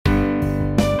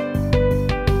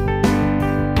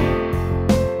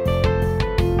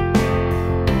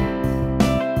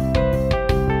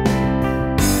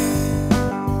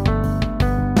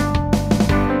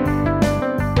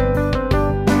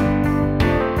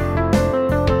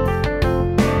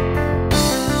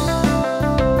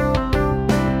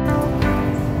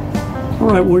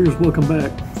Alright, Warriors, welcome back.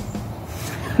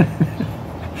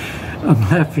 I'm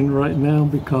laughing right now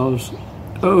because,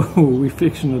 we're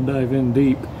fixing to dive in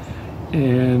deep,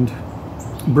 and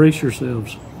brace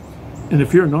yourselves. And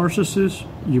if you're a narcissist,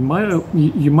 you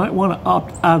might want to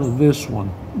opt out of this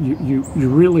one. You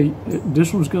really,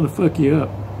 this one's going to fuck you up.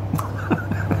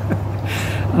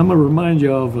 I'm going to remind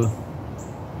you of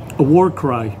a war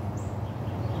cry,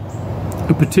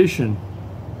 a petition.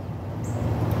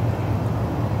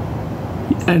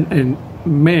 And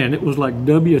man, it was like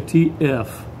WTF.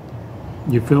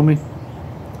 You feel me?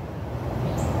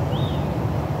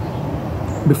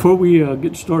 Before we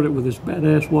get started with this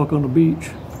badass walk on the beach,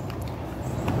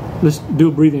 let's do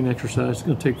a breathing exercise. It's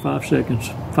going to take 5 seconds,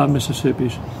 5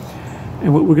 Mississippis.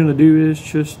 And what we're going to do is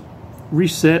just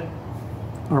reset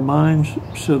our minds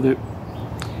so that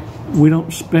we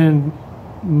don't spend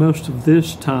most of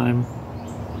this time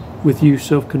with you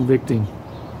self-convicting.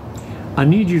 I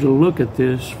need you to look at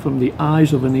this from the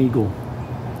eyes of an eagle,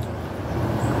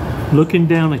 looking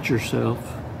down at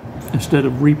yourself instead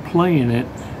of replaying it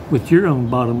with your own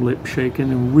bottom lip shaking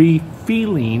and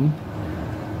re-feeling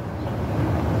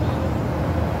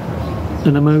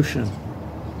an emotion.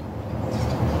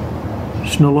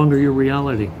 It's no longer your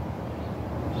reality.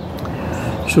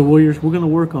 So Warriors, we're going to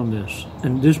work on this.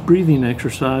 And this breathing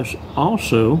exercise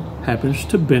also happens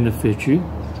to benefit you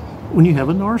when you have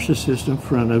a narcissist in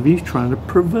front of you trying to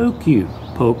provoke you.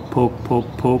 Poke, poke,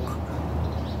 poke, poke.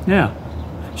 Yeah.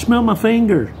 Smell my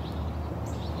finger.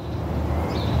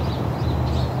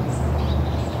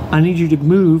 I need you to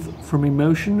move from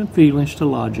emotion and feelings to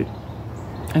logic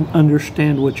and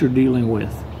understand what you're dealing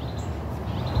with.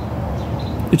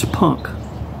 It's punk.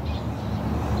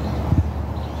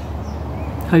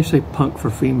 How do you say punk for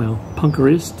female?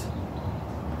 Punkerist?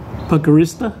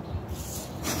 Punkerista?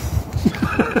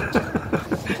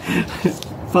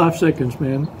 5 seconds,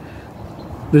 man.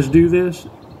 Let's do this.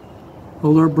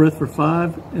 Hold our breath for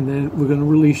 5, and then we're going to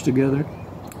release together.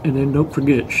 And then don't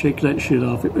forget, shake that shit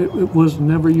off. It was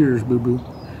never yours, boo-boo.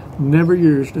 Never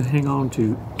yours to hang on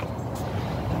to.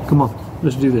 Come on,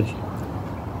 let's do this.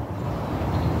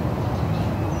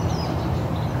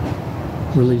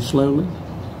 Release slowly.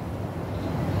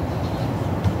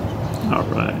 All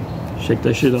right. Shake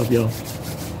that shit off, y'all.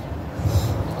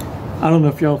 I don't know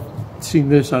if y'all seen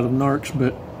this out of Narcs,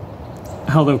 but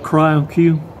how they'll cry on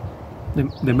cue,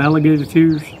 them alligator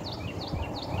tears.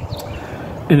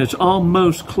 And it's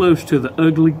almost close to the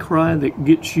ugly cry that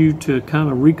gets you to kind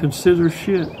of reconsider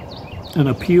shit and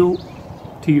appeal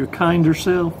to your kinder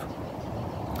self,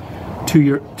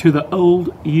 to the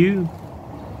old you.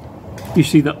 You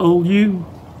see, the old you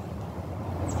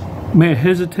may have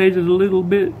hesitated a little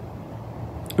bit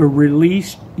or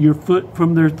released your foot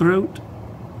from their throat,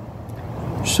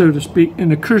 so to speak,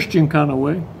 in a Christian kind of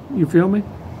way. You feel me?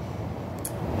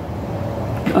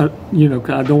 You know,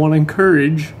 I don't want to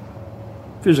encourage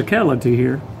physicality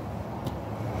here.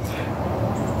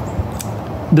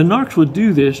 The narcs would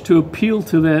do this to appeal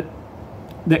to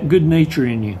that good nature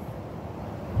in you.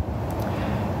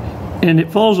 And it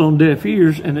falls on deaf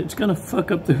ears, and it's going to fuck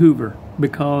up the Hoover,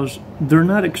 because they're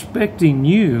not expecting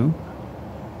you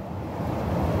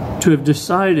to have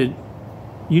decided,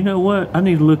 you know what, I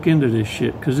need to look into this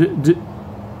shit, because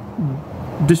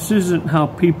this isn't how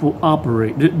people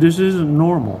operate. This isn't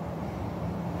normal.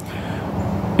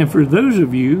 And for those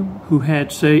of you who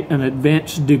had, say, an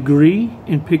advanced degree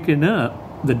in picking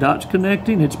up the dots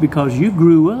connecting, it's because you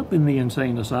grew up in the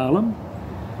insane asylum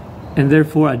and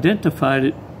therefore identified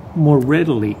it more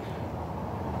readily.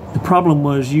 The problem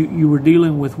was you were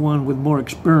dealing with one with more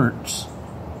experience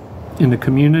in the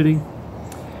community,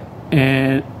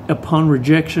 and upon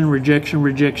rejection,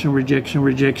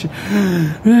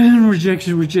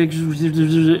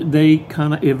 they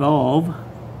kind of evolve,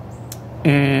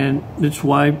 and that's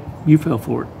why you fell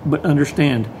for it. But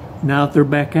understand, now that they're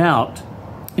back out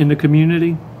in the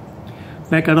community,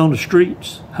 back out on the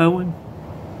streets, hoeing,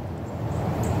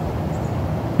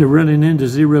 they're running into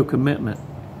zero commitment.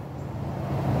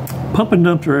 Pump and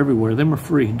dumps are everywhere. Them are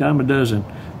free, dime a dozen.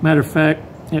 Matter of fact,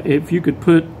 if you could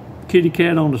put kitty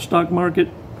cat on the stock market,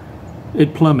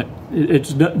 it'd plummet.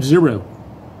 It's zero.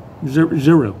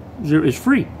 It's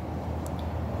free.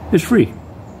 It's free.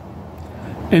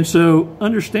 And so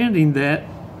understanding that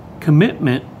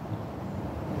commitment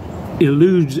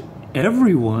eludes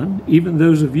everyone, even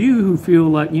those of you who feel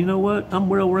like, you know what, I'm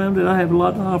well-rounded, I have a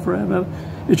lot to offer.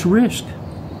 It's risk.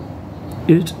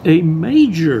 It's a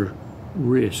major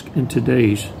risk in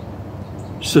today's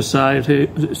societal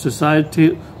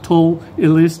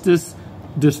illicit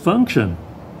dysfunction.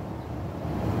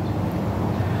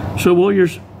 So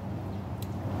Warriors,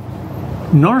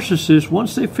 Narcissists,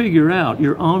 once they figure out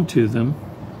you're onto them,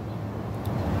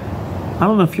 I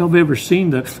don't know if y'all have ever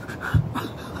seen the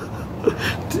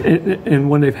and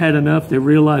when they've had enough, they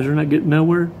realize they're not getting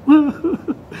nowhere.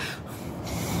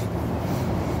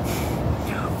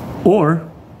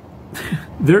 Or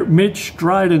they're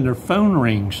mid-stride and their phone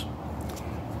rings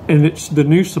and it's the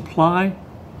new supply,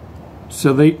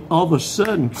 so they all of a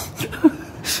sudden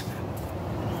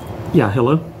yeah,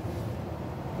 hello?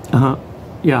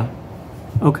 Yeah.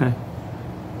 Okay.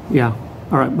 Yeah.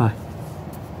 All right, bye.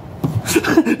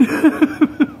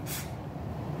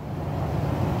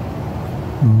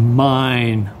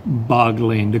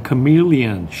 Mind-boggling. The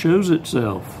chameleon shows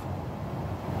itself.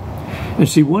 And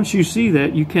see, once you see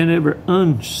that, you can't ever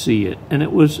unsee it. And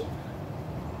it was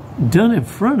done in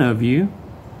front of you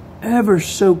ever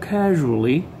so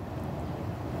casually,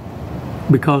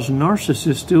 because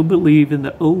narcissists still believe in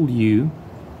the old you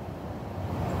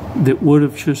that would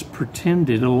have just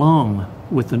pretended along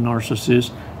with the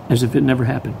narcissist as if it never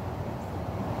happened.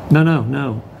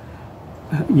 No.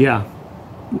 Yeah.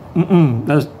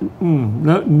 That's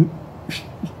no,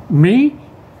 me?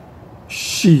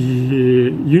 Shit.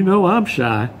 You know I'm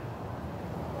shy.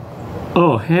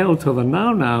 Oh, hell to the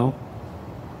no.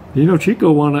 You know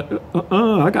Chico wanna.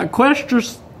 I got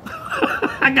questions.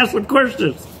 I got some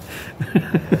questions.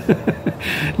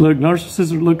 Look,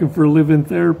 narcissists are looking for a live-in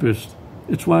therapist.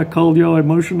 It's why I called y'all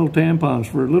emotional tampons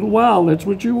for a little while. That's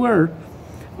what you were.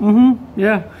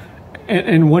 Yeah.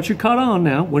 And once you caught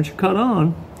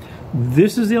on,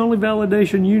 this is the only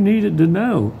validation you needed to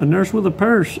know. A nurse with a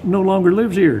purse no longer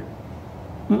lives here.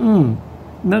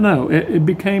 No. It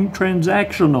became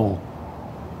transactional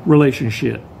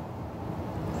relationship.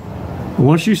 And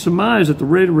once you surmise that the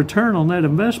rate of return on that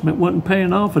investment wasn't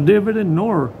paying off a dividend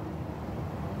nor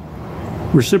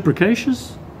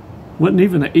reciprocations, wasn't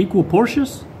even an equal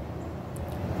portions,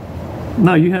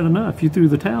 no, you had enough. You threw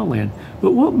the towel in.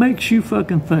 But what makes you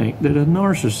fucking think that a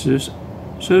narcissist,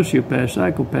 sociopath,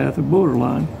 psychopath, or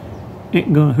borderline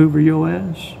ain't gonna hoover your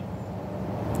ass?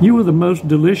 You were the most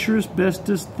delicious,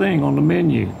 bestest thing on the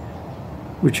menu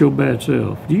with your bad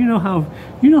self. Do you know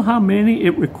how many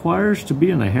it requires to be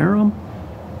in a harem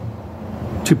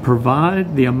to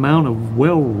provide the amount of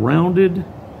well-rounded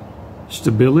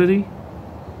stability,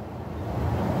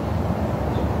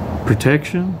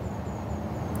 protection,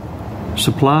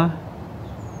 supply?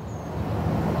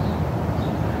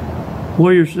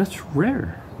 Warriors, that's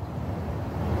rare.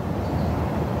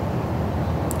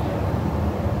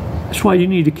 That's why you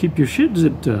need to keep your shit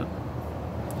zipped up.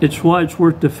 It's why it's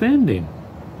worth defending.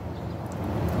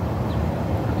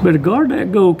 Better guard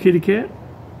that gold, kitty cat.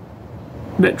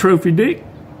 That trophy dick.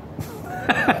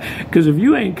 Because if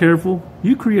you ain't careful,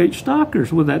 you create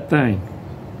stalkers with that thing.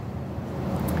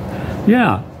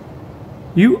 Yeah.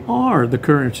 You are the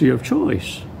currency of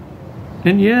choice.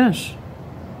 And yes,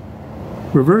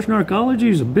 reverse narcology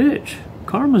is a bitch.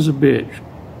 Karma's a bitch.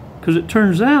 Because it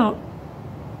turns out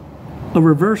a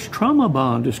reverse trauma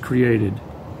bond is created.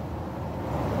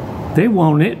 They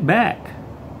want it back.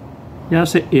 Yeah, I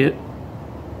say it.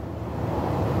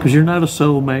 Because you're not a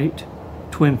soulmate,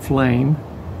 twin flame.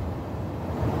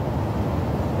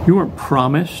 You weren't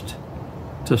promised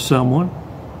to someone.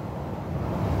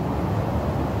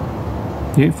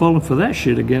 You ain't falling for that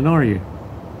shit again, are you?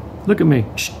 Look at me.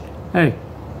 Hey,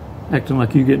 acting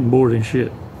like you getting bored and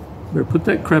shit. Better put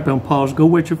that crap on pause, go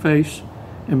wet your face,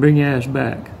 and bring your ass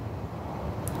back.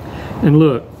 And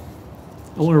look,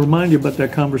 I want to remind you about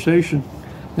that conversation,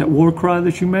 that war cry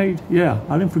that you made. Yeah,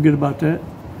 I didn't forget about that.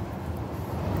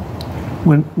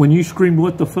 When you screamed,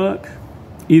 "What the fuck?"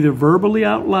 either verbally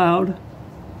out loud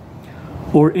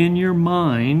or in your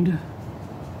mind,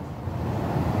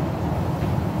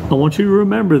 I want you to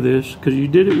remember this because you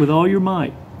did it with all your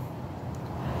might.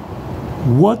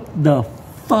 What the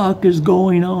fuck is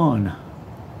going on?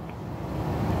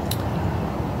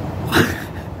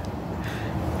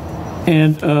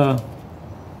 And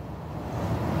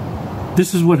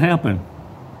this is what happened.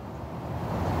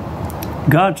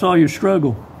 God saw your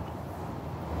struggle,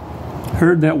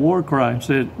 heard that war cry, and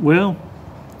said, well,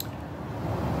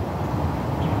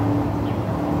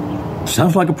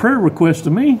 sounds like a prayer request to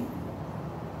me.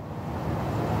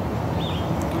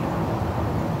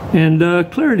 And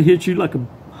clarity hit you like a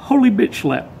holy bitch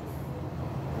slap.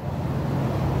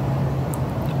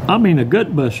 I mean a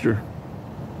gut buster.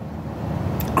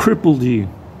 Crippled you.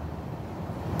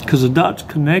 Because the dots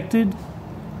connected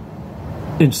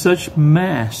in such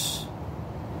mass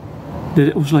that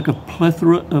it was like a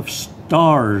plethora of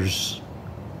stars.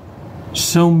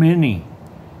 So many.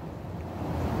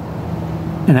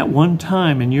 And at one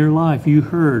time in your life you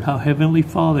heard how Heavenly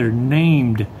Father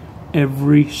named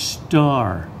every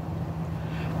star.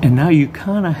 And now you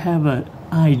kind of have an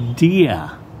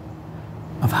idea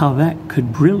of how that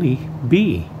could really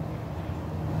be.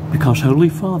 Because Holy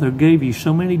Father gave you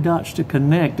so many dots to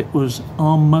connect, it was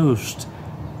almost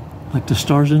like the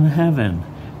stars in heaven,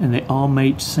 and they all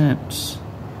made sense.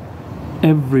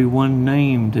 Everyone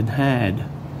named and had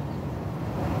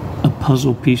a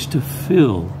puzzle piece to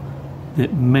fill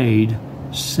that made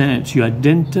sense. You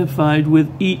identified with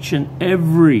each and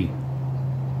every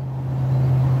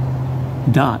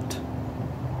dot.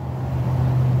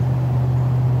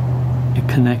 It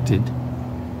connected.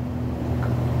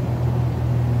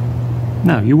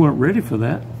 Now, you weren't ready for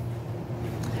that.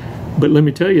 But let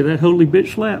me tell you, that holy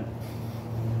bitch slap,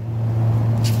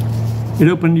 it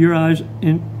opened your eyes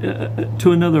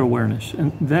to another awareness.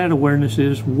 And that awareness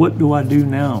is, what do I do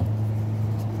now?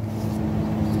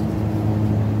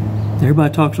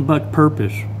 Everybody talks about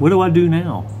purpose. What do I do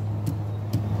now?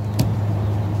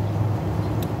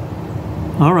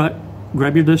 All right,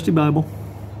 grab your dusty Bible.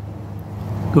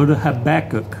 Go to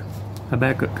Habakkuk.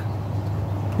 Habakkuk.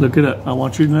 Look it up. I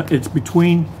want you to know it's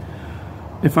between,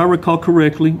 if I recall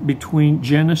correctly, between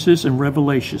Genesis and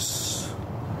Revelations.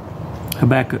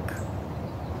 Habakkuk.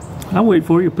 I'll wait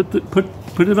for you. Put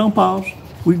it on pause.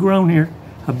 We've grown here.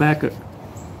 Habakkuk.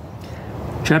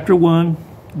 Chapter 1,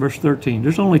 verse 13.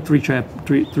 There's only three chapters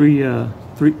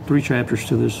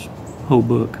to this whole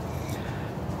book.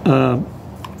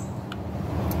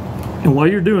 And while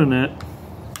you're doing that,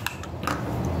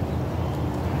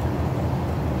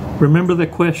 remember the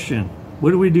question.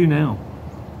 What do we do now?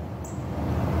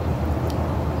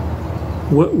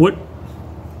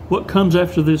 What comes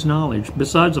after this knowledge?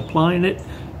 Besides applying it,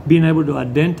 being able to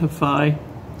identify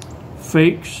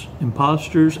fakes,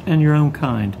 imposters, and your own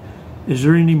kind. Is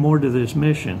there any more to this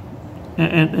mission?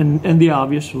 And the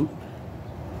obvious,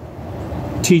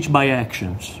 teach by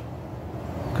actions.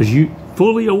 Because you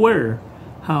fully aware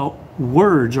how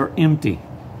words are empty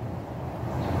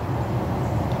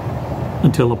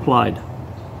until applied.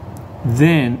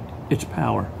 Then it's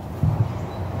power.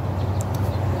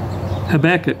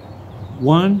 Habakkuk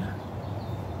 1,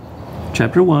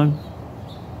 chapter 1,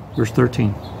 verse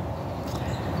 13.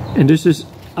 And this is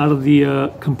out of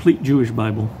the Complete Jewish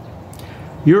Bible.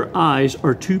 Your eyes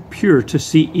are too pure to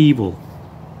see evil.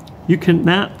 You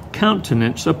cannot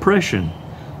countenance oppression.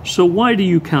 So why do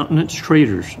you countenance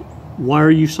traitors? Why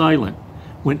are you silent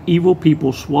when evil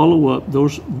people swallow up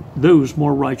those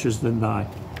more righteous than thy?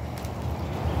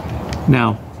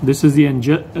 Now, this is the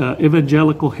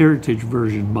Evangelical Heritage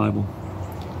Version Bible.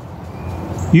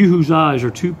 You whose eyes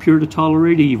are too pure to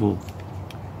tolerate evil,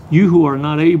 you who are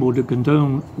not able to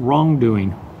condone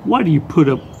wrongdoing, why do you put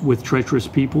up with treacherous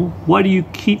people? Why do you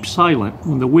keep silent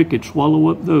when the wicked swallow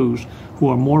up those who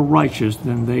are more righteous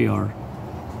than they are?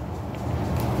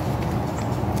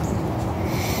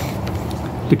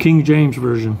 The King James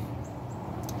Version.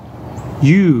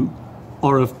 You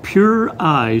are of purer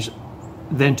eyes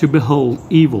than to behold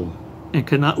evil, and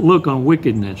cannot look on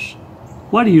wickedness.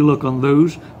 Why do you look on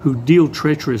those who deal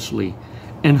treacherously,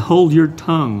 and hold your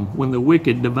tongue when the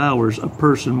wicked devours a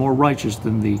person more righteous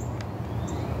than thee?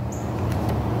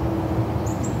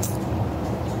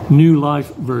 New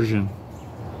Life Version.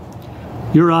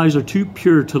 Your eyes are too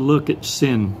pure to look at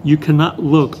sin. You cannot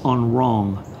look on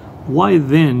wrong. Why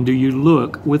then do you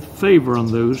look with favor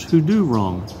on those who do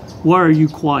wrong? Why are you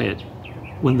quiet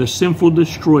when the sinful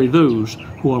destroy those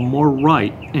who are more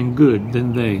right and good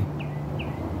than they?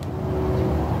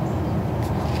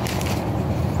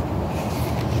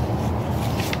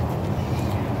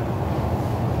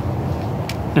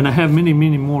 And I have many,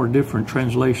 many more different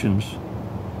translations.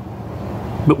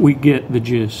 But we get the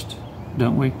gist,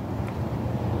 don't we?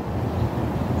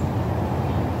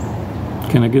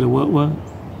 Can I get a what?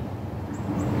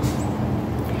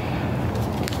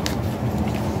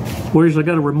 Warriors, I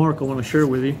got a remark I want to share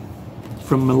with you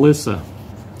from Melissa.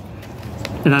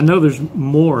 And I know there's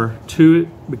more to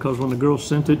it because when the girls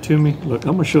sent it to me, look,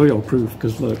 I'm going to show y'all proof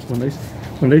because look,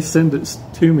 when they send it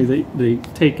to me, they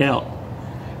take out.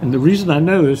 And the reason I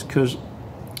know is because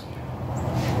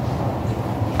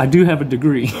I do have a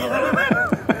degree.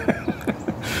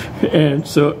 And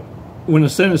so when a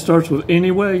sentence starts with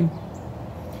anyway,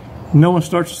 no one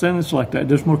starts a sentence like that.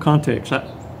 There's more context.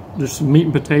 There's some meat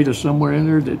and potatoes somewhere in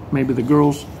there that maybe the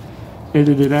girls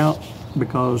edited out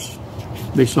because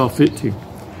they saw fit to.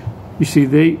 You see,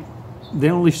 they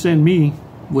only send me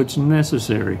what's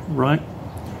necessary, right?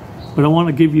 But I want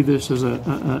to give you this as an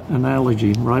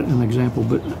analogy, right? An example.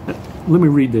 But let me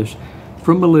read this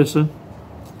from Melissa.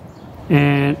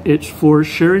 And it's for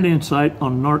sharing insight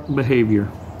on narc behavior.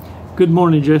 Good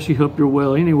morning, Jesse. Hope you're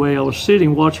well. Anyway, I was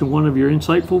sitting watching one of your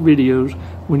insightful videos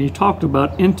when you talked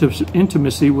about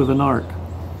intimacy with a narc.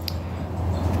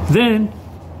 Then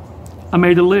I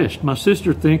made a list. My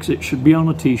sister thinks it should be on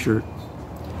a t-shirt.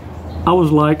 I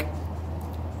was like,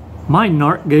 my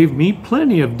narc gave me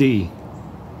plenty of D.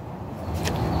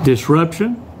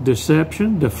 Disruption,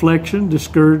 deception, deflection,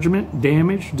 discouragement,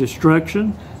 damage,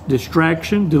 destruction,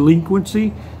 distraction,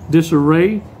 delinquency,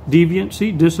 disarray,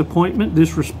 deviancy, disappointment,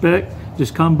 disrespect,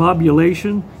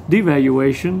 discombobulation,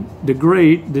 devaluation,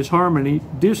 degrade, disharmony,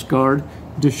 discard,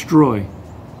 destroy.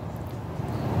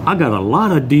 I got a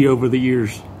lot of D over the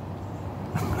years.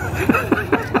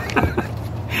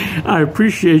 I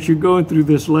appreciate you going through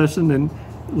this lesson and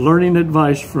learning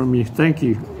advice from you. Thank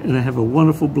you. And have a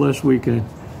wonderful, blessed weekend.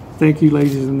 Thank you,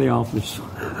 ladies in the office.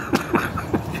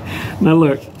 Now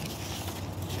look,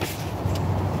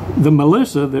 the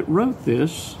Melissa that wrote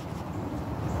this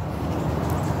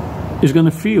is going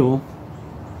to feel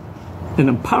in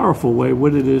a powerful way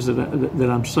what it is that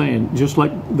I'm saying, just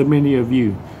like the many of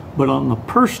you. But on the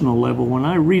personal level, when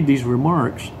I read these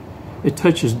remarks, it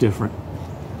touches different.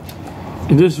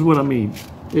 And this is what I mean.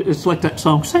 It's like that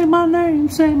song, say my name,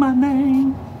 say my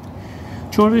name.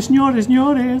 Chores, ñores,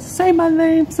 ñores, say my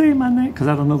name, because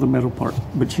I don't know the middle part,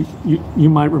 but you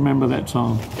might remember that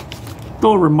song.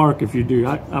 Throw a remark if you do,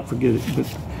 I forget it,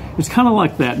 but it's kind of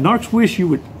like that. Narcs wish you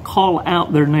would call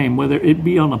out their name, whether it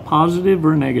be on a positive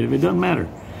or a negative, it doesn't matter.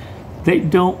 They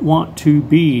don't want to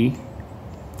be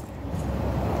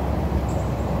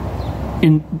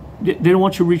they don't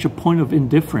want you to reach a point of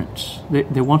indifference.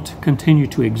 They want to continue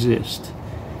to exist.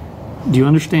 Do you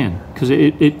understand? Because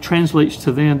it translates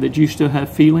to them that you still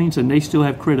have feelings and they still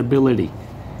have credibility.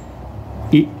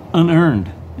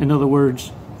 Unearned. In other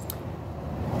words,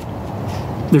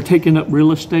 they're taking up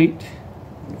real estate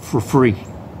for free.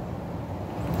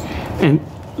 And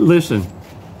listen,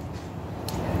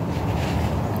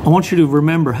 I want you to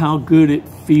remember how good it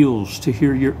feels to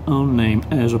hear your own name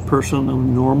as a person of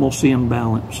normalcy and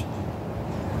balance.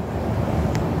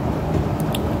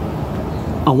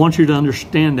 I want you to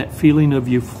understand that feeling of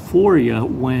euphoria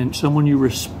when someone you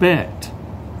respect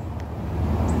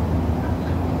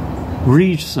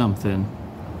reads something,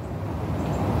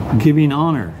 giving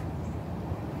honor.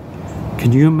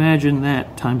 Can you imagine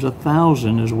that times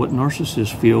 1,000 is what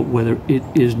narcissists feel, whether it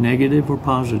is negative or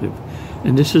positive?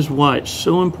 And this is why it's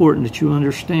so important that you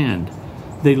understand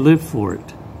they live for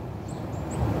it.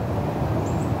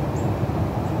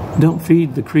 Don't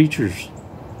feed the creatures,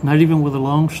 not even with a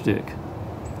long stick.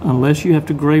 Unless you have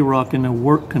to gray rock in a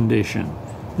work condition,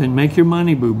 then make your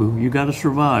money, boo-boo. You got to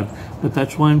survive. But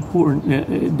that's why it's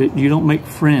important that you don't make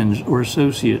friends or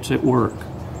associates at work.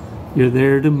 You're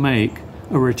there to make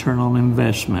a return on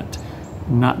investment,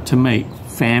 not to make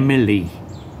family.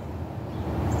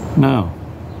 No,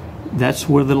 that's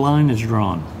where the line is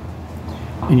drawn.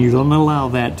 And you don't allow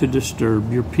that to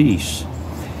disturb your peace.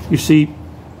 You see,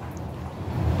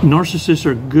 narcissists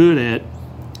are good at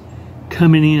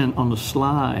coming in on the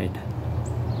slide.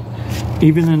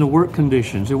 Even in the work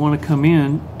conditions, they want to come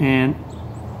in and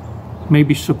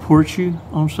maybe support you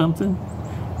on something,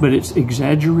 but it's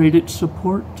exaggerated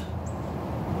support,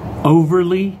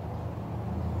 overly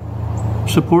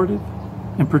supportive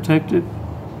and protective.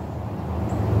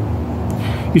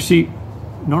 You see,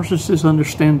 narcissists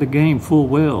understand the game full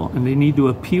well, and they need to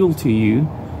appeal to you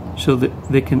so that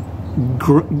they can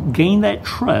gain that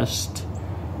trust,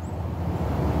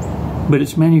 but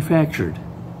it's manufactured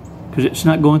because it's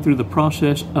not going through the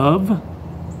process of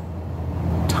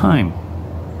time.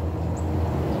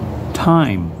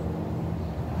 Time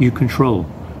you control.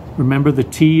 Remember the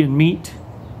T in meat?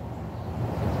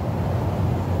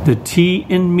 The T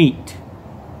in meat.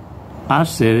 I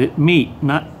said it, meat,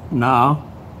 not nah.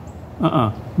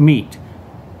 Meat.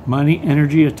 Money,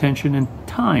 energy, attention, and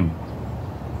time.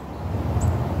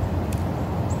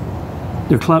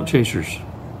 They're clout chasers.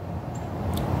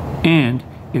 And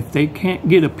if they can't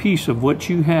get a piece of what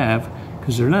you have,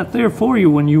 because they're not there for you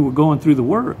when you were going through the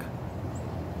work,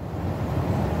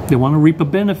 they want to reap a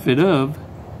benefit of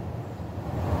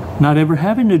not ever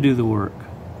having to do the work.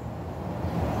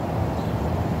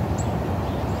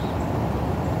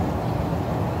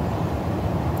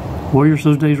 Warriors,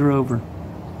 those days are over.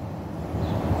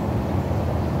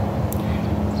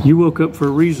 You woke up for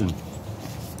a reason.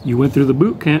 You went through the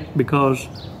boot camp because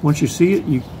once you see it,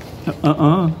 you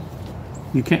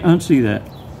can't unsee that.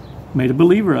 Made a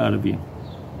believer out of you.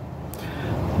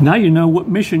 Now you know what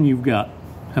mission you've got.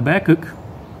 Habakkuk,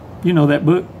 you know that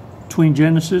book between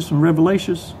Genesis and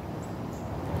Revelations,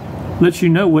 lets you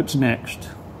know what's next.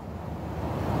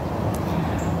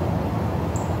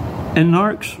 And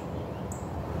narcs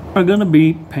are going to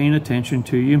be paying attention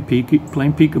to you and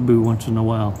playing peekaboo once in a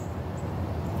while.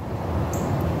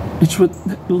 It's what,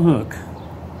 look,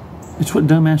 it's what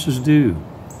dumbasses do.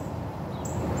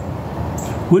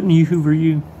 Wouldn't you hoover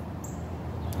you?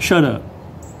 Shut up.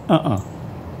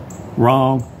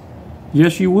 Wrong.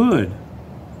 Yes, you would.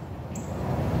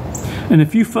 And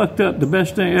if you fucked up the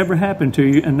best thing ever happened to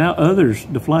you, and now others,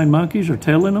 the flying monkeys, are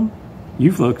telling them,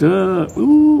 you fucked up.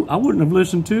 Ooh, I wouldn't have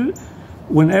listened to it.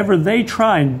 Whenever they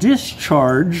try and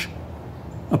discharge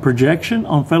a projection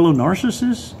on fellow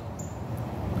narcissists,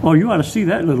 oh, you ought to see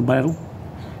that little battle.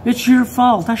 It's your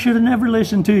fault. I should have never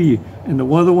listened to you. And the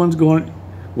other one's going,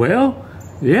 well,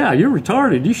 yeah, you're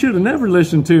retarded. You should have never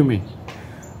listened to me.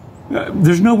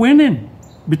 There's no winning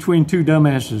between two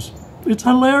dumbasses. It's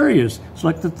hilarious. It's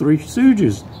like the Three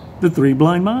Stooges, the three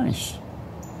blind mice.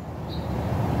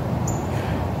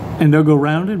 And they'll go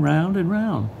round and round and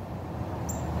round.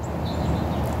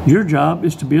 Your job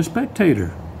is to be a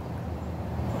spectator.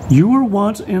 You were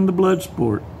once in the blood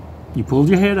sport. You pulled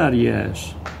your head out of your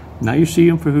ass. Now you see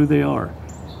them for who they are.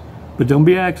 But don't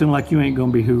be acting like you ain't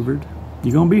going to be hoovered.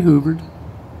 You're going to be hoovered.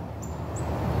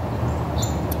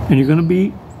 And you're going to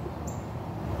be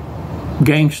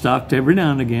gang-stalked every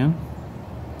now and again.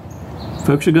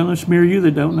 Folks are going to smear you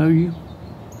that don't know you.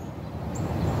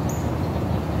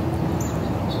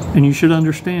 And you should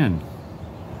understand.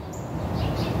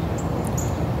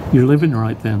 You're living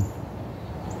right then.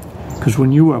 Because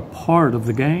when you were a part of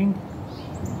the gang,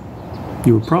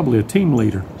 you were probably a team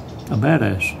leader, a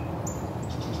badass.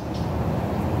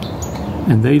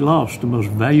 And they lost the most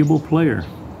valuable player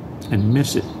and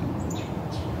miss it.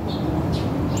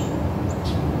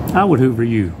 I would hoover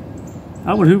you.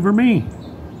 I would hoover me.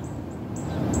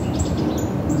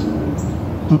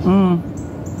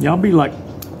 Y'all be like,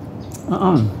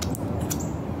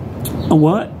 a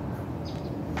what?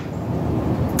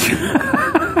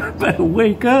 Better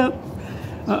wake up.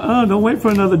 Don't wait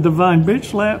for another divine bitch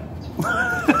slap.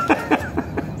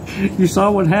 You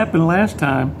saw what happened last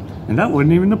time, and that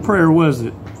wasn't even a prayer, was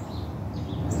it?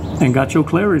 And got your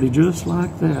clarity just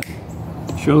like that.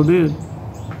 Sure did.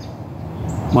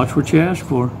 Watch what you ask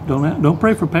for. Don't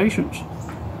pray for patience.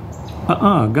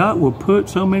 God will put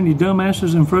so many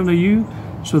dumbasses in front of you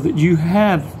so that you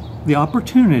have the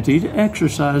opportunity to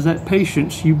exercise that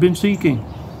patience you've been seeking.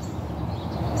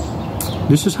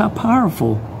 This is how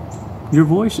powerful your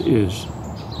voice is.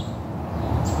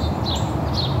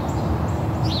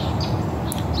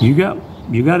 You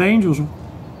got angels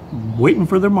waiting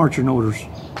for their marching orders.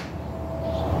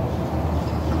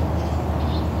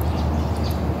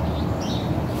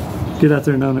 Get out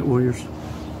there and own it, warriors.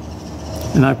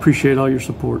 And I appreciate all your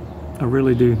support. I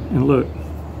really do. And look,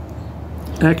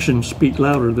 actions speak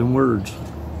louder than words.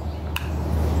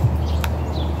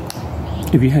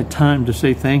 If you had time to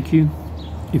say thank you,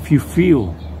 if you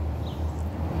feel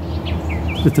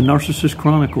that the Narcissist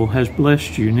Chronicle has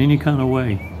blessed you in any kind of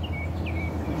way,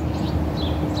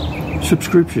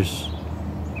 subscriptions.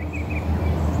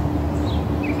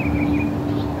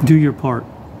 Do your part.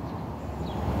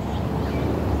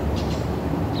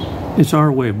 It's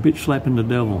our way of bitch slapping the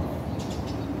devil.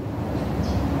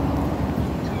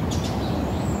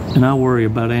 And I worry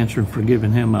about answering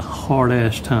forgiving him a hard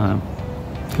ass time,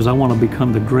 because I want to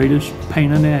become the greatest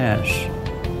pain in the ass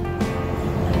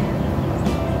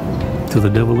to the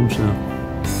devil himself.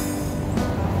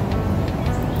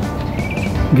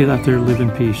 Get out there and live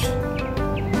in peace.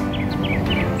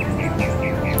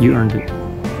 You earned it.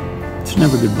 It's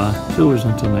never goodbye. It's always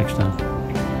until next time.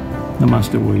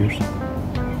 Namaste, warriors.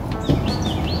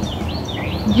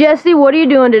 Jesse, what are you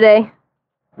doing today?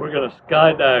 We're going to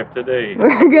skydive today.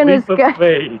 We're going to skydive.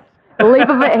 Faith. Leap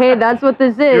of faith. Hey, that's what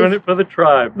this is. Doing it for the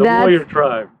tribe, the warrior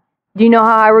tribe. Do you know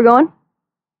how high we're going?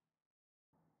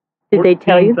 Did they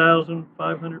tell you?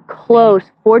 14,500 Close.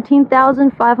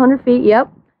 14,500 feet,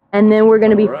 yep. And then we're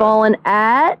going to be falling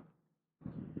at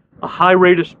a high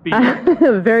rate of speed.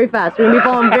 Very fast. We're going to be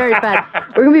falling very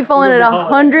fast. We're going to be falling at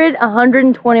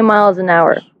 120 miles an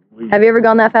hour. Sweet. Have you ever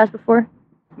gone that fast before?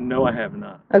 No, I have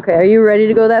not. Okay, are you ready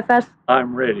to go that fast?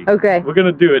 I'm ready. Okay. We're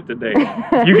gonna do it today.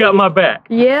 You got my back.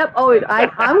 Yep. Oh,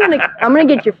 I'm gonna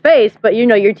get your face, but you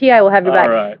know your TI will have your back.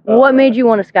 All right. What made you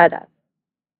want to skydive?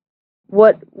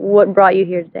 What brought you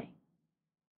here today?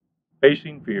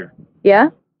 Facing fear. Yeah?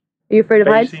 Are you afraid of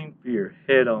heights? Facing fear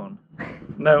head on.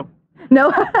 No.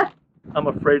 No. I'm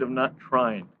afraid of not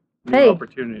trying new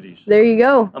opportunities. There you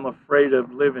go. I'm afraid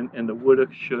of living in the woulda,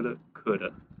 shoulda, coulda,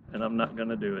 and I'm not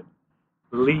gonna do it.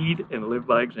 Lead and live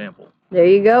by example. There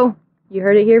you go. You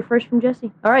heard it here first from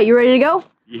Jesse. All right, you ready to go?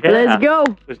 Yeah. Let's go.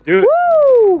 Let's do it.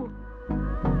 Woo!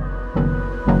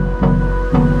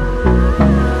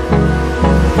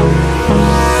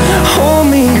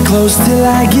 close till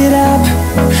I get up.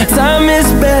 Time is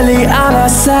barely on our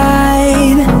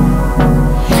side.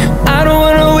 I don't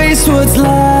wanna waste what's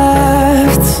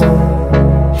left.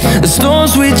 The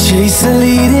storms we chase are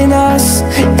leading us,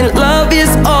 and love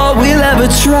is all we'll ever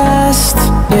trust.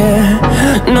 Yeah,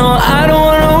 no, I don't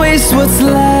wanna waste what's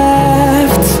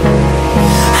left.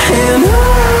 And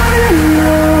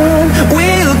on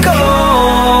we'll go,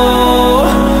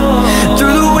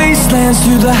 through the wastelands,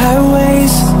 through the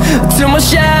highways, till my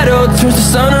shadow turns to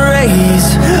sun rays.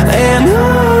 And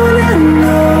on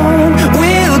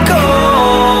we'll go,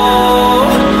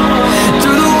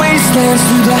 through the wastelands,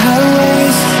 through the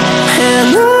highways, and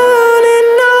on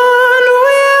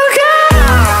we'll go.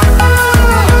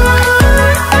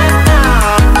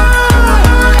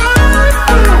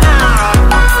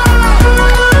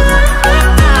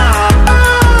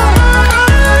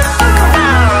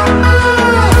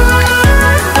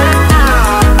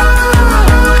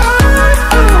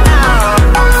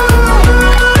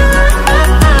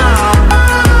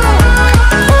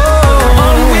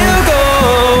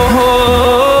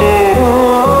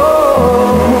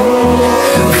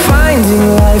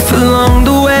 Along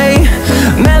the way,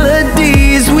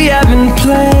 melodies we haven't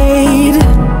played.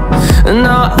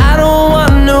 No, I don't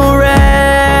want no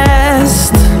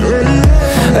rest.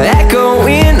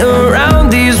 Echoing around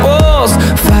these walls,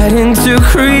 fighting to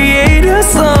create a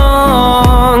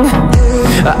song.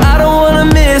 I don't wanna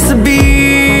miss a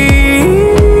beat.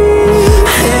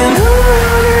 And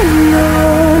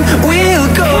on we'll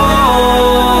go,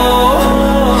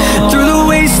 through the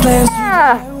wastelands.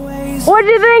 What'd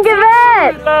you think of it?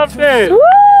 Loved it. Woo!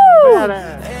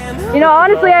 You know,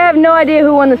 honestly, I have no idea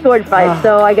who won the sword fight,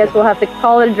 so I guess we'll have to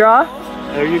call it a draw.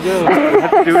 There you go. We'll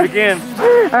have to do it again.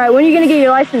 All right, when are you gonna get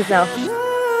your license now?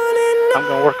 I'm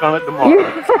gonna work on it tomorrow.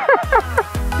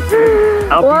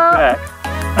 I'll be back.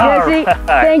 Jesse,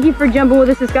 thank you for jumping with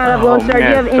us to Skydive Lone Star. Do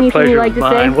you have anything you'd like to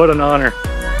say? What an honor.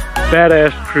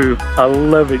 Badass crew. I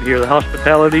love it here. The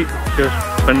hospitality, just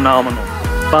phenomenal.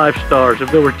 5 stars. If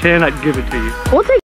there were 10, I'd give it to you. We'll take